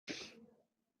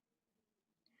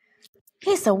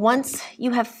Okay, so once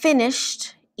you have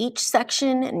finished each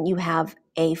section and you have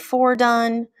A4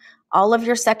 done, all of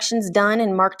your sections done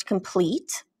and marked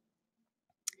complete,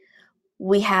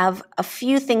 we have a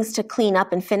few things to clean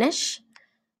up and finish.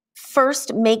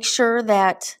 First, make sure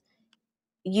that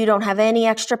you don't have any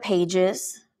extra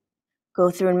pages.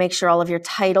 Go through and make sure all of your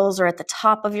titles are at the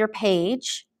top of your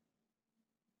page.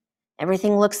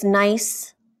 Everything looks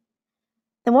nice.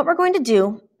 Then what we're going to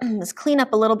do is clean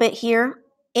up a little bit here.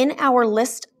 In our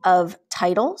list of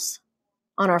titles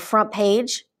on our front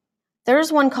page,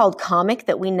 there's one called Comic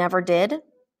that we never did.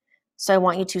 So I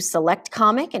want you to select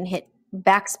Comic and hit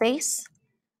backspace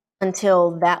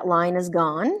until that line is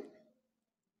gone.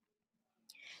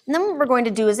 And then what we're going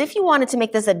to do is, if you wanted to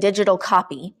make this a digital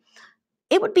copy,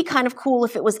 it would be kind of cool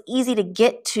if it was easy to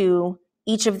get to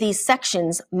each of these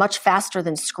sections much faster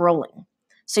than scrolling.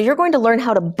 So you're going to learn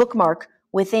how to bookmark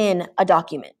within a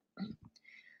document.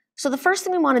 So the first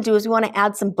thing we want to do is we want to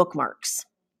add some bookmarks.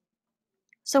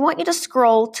 So I want you to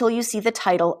scroll till you see the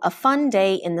title, A Fun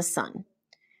Day in the Sun.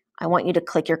 I want you to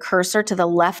click your cursor to the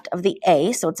left of the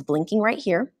A, so it's blinking right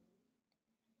here.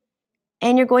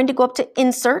 And you're going to go up to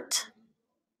Insert,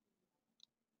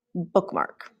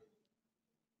 Bookmark.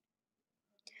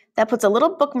 That puts a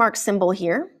little bookmark symbol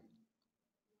here.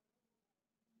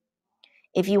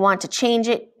 If you want to change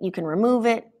it, you can remove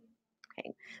it.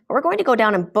 Okay. But we're going to go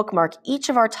down and bookmark each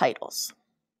of our titles.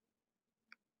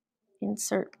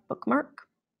 Insert, Bookmark.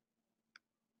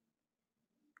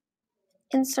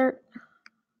 Insert,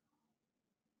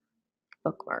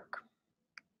 Bookmark.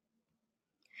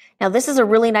 Now this is a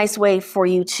really nice way for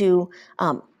you to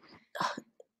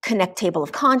connect table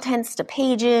of contents to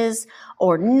pages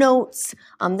or notes.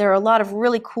 There are a lot of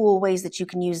really cool ways that you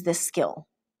can use this skill.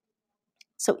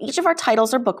 So each of our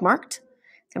titles are bookmarked,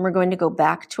 and we're going to go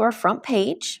back to our front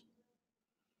page.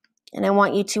 And I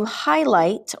want you to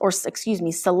highlight, or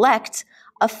select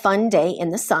A Fun Day in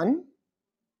the Sun.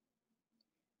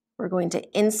 We're going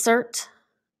to insert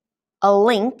a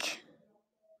link.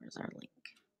 Where's our link?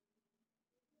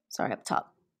 Sorry, up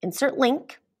top. Insert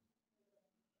link.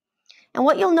 And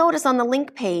what you'll notice on the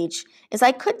link page is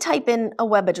I could type in a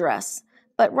web address,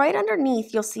 but right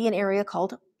underneath you'll see an area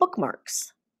called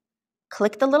Bookmarks.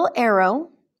 Click the little arrow,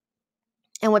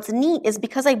 and what's neat is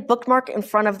because I bookmark in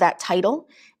front of that title,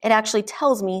 it actually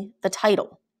tells me the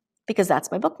title because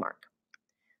that's my bookmark.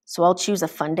 So I'll choose A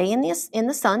Fun Day in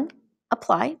the Sun,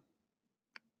 apply.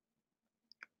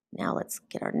 Now let's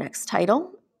get our next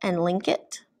title and link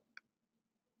it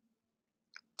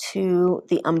to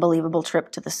the unbelievable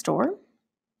trip to the store.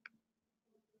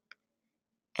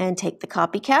 And take the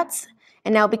copycats.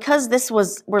 And now because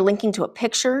we're linking to a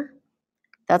picture,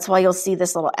 that's why you'll see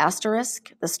this little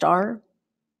asterisk, the star.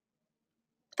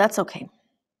 That's okay.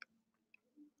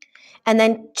 And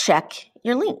then check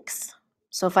your links.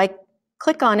 So if I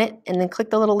click on it and then click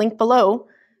the little link below,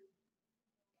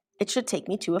 it should take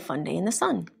me to A Fun Day in the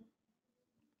Sun.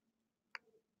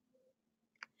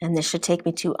 And this should take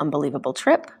me to Unbelievable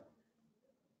Trip.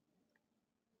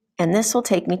 And this will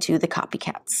take me to the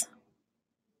copycats.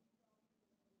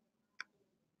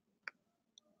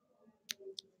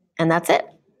 And that's it.